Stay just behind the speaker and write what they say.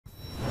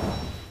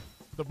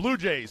The Blue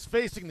Jays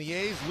facing the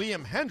A's.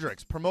 Liam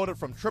Hendriks promoted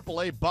from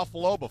AAA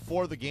Buffalo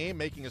before the game,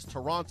 making his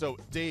Toronto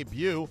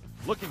debut.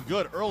 Looking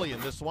good early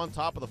in this one,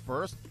 top of the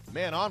first.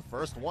 Man on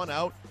first, 1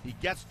 out. He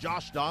gets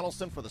Josh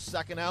Donaldson for the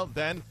 2nd out.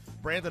 Then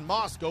Brandon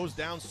Moss goes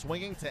down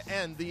swinging to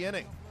end the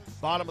inning.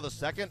 Bottom of the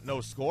 2nd, no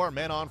score.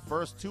 Man on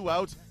first, 2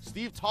 outs.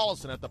 Steve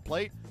Tolleson at the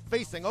plate,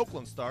 facing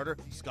Oakland starter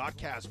Scott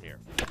Kazmir.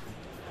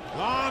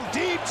 Long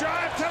deep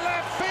drive to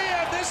left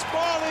field. This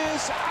ball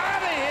is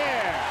out of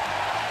here.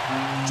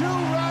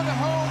 2-run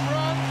home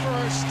run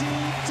for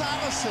Steve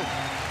Tolleson.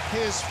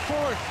 His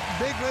 4th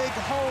big league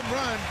home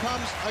run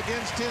comes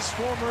against his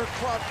former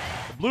club.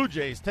 The Blue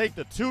Jays take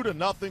the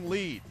 2-0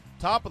 lead.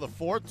 Top of the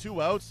 4th,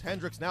 2 outs.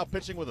 Hendriks now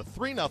pitching with a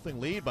 3-0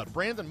 lead, but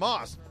Brandon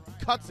Moss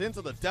cuts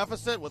into the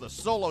deficit with a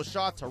solo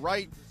shot to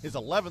right, his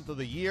 11th of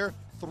the year,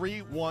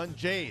 3-1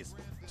 Jays.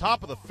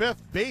 Top of the 5th,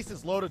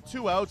 bases loaded,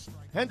 2 outs.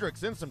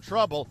 Hendriks in some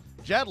trouble.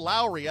 Jed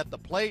Lowry at the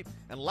plate,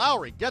 and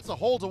Lowry gets a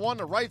hold of one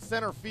to right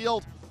center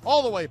field,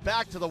 all the way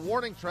back to the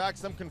warning track.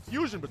 Some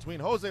confusion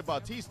between Jose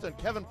Bautista and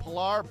Kevin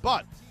Pillar,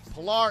 but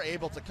Pillar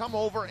able to come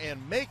over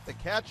and make the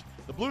catch.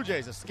 The Blue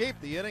Jays escape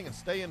the inning and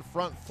stay in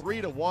front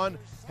 3-1.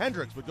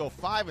 Hendriks would go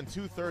 5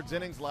 2/3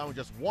 innings, allowing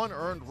just 1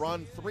 earned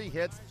run, 3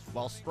 hits,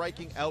 while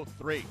striking out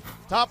 3.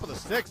 Top of the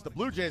 6th, the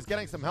Blue Jays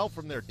getting some help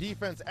from their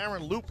defense.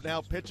 Aaron Loop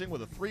now pitching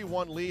with a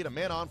 3-1 lead, a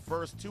man on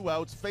first, 2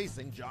 outs,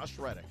 facing Josh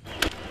Reddick.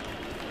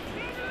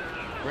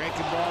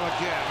 Breaking ball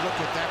again. Look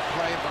at that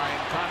play by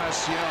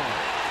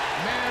Encarnacion.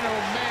 Man,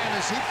 oh man,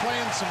 is he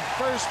playing some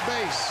first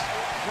base.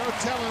 No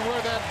telling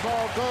where that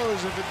ball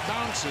goes if it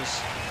bounces.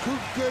 2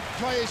 good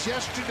plays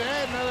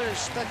yesterday. Another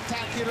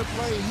spectacular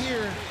play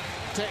here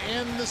to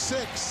end the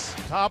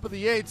 6th. Top of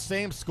the 8th,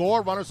 same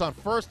score. Runners on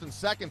first and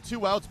second,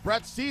 2 outs.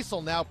 Brett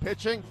Cecil now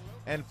pitching.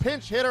 And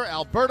pinch hitter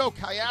Alberto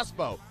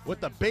Callaspo with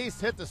the base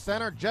hit to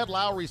center. Jed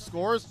Lowry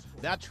scores.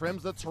 That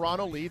trims the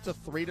Toronto lead to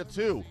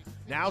 3-2.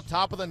 Now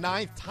top of the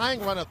 9th,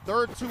 tying run at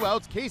third, 2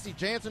 outs. Casey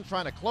Janssen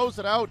trying to close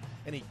it out,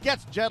 and he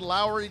gets Jed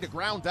Lowry to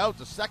ground out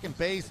to second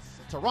base.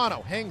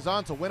 Toronto hangs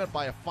on to win it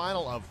by a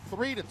final of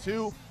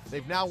 3-2.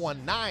 They've now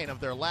won 9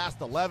 of their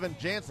last 11.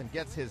 Janssen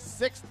gets his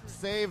 6th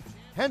save.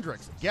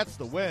 Hendriks gets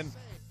the win.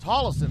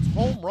 Tolleson's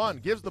home run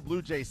gives the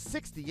Blue Jays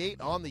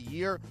 68 on the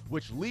year,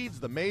 which leads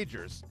the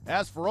majors.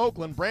 As for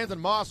Oakland, Brandon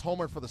Moss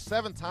homered for the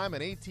 7th time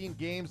in 18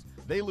 games.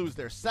 They lose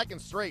their 2nd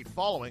straight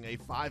following a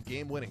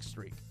 5-game winning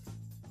streak.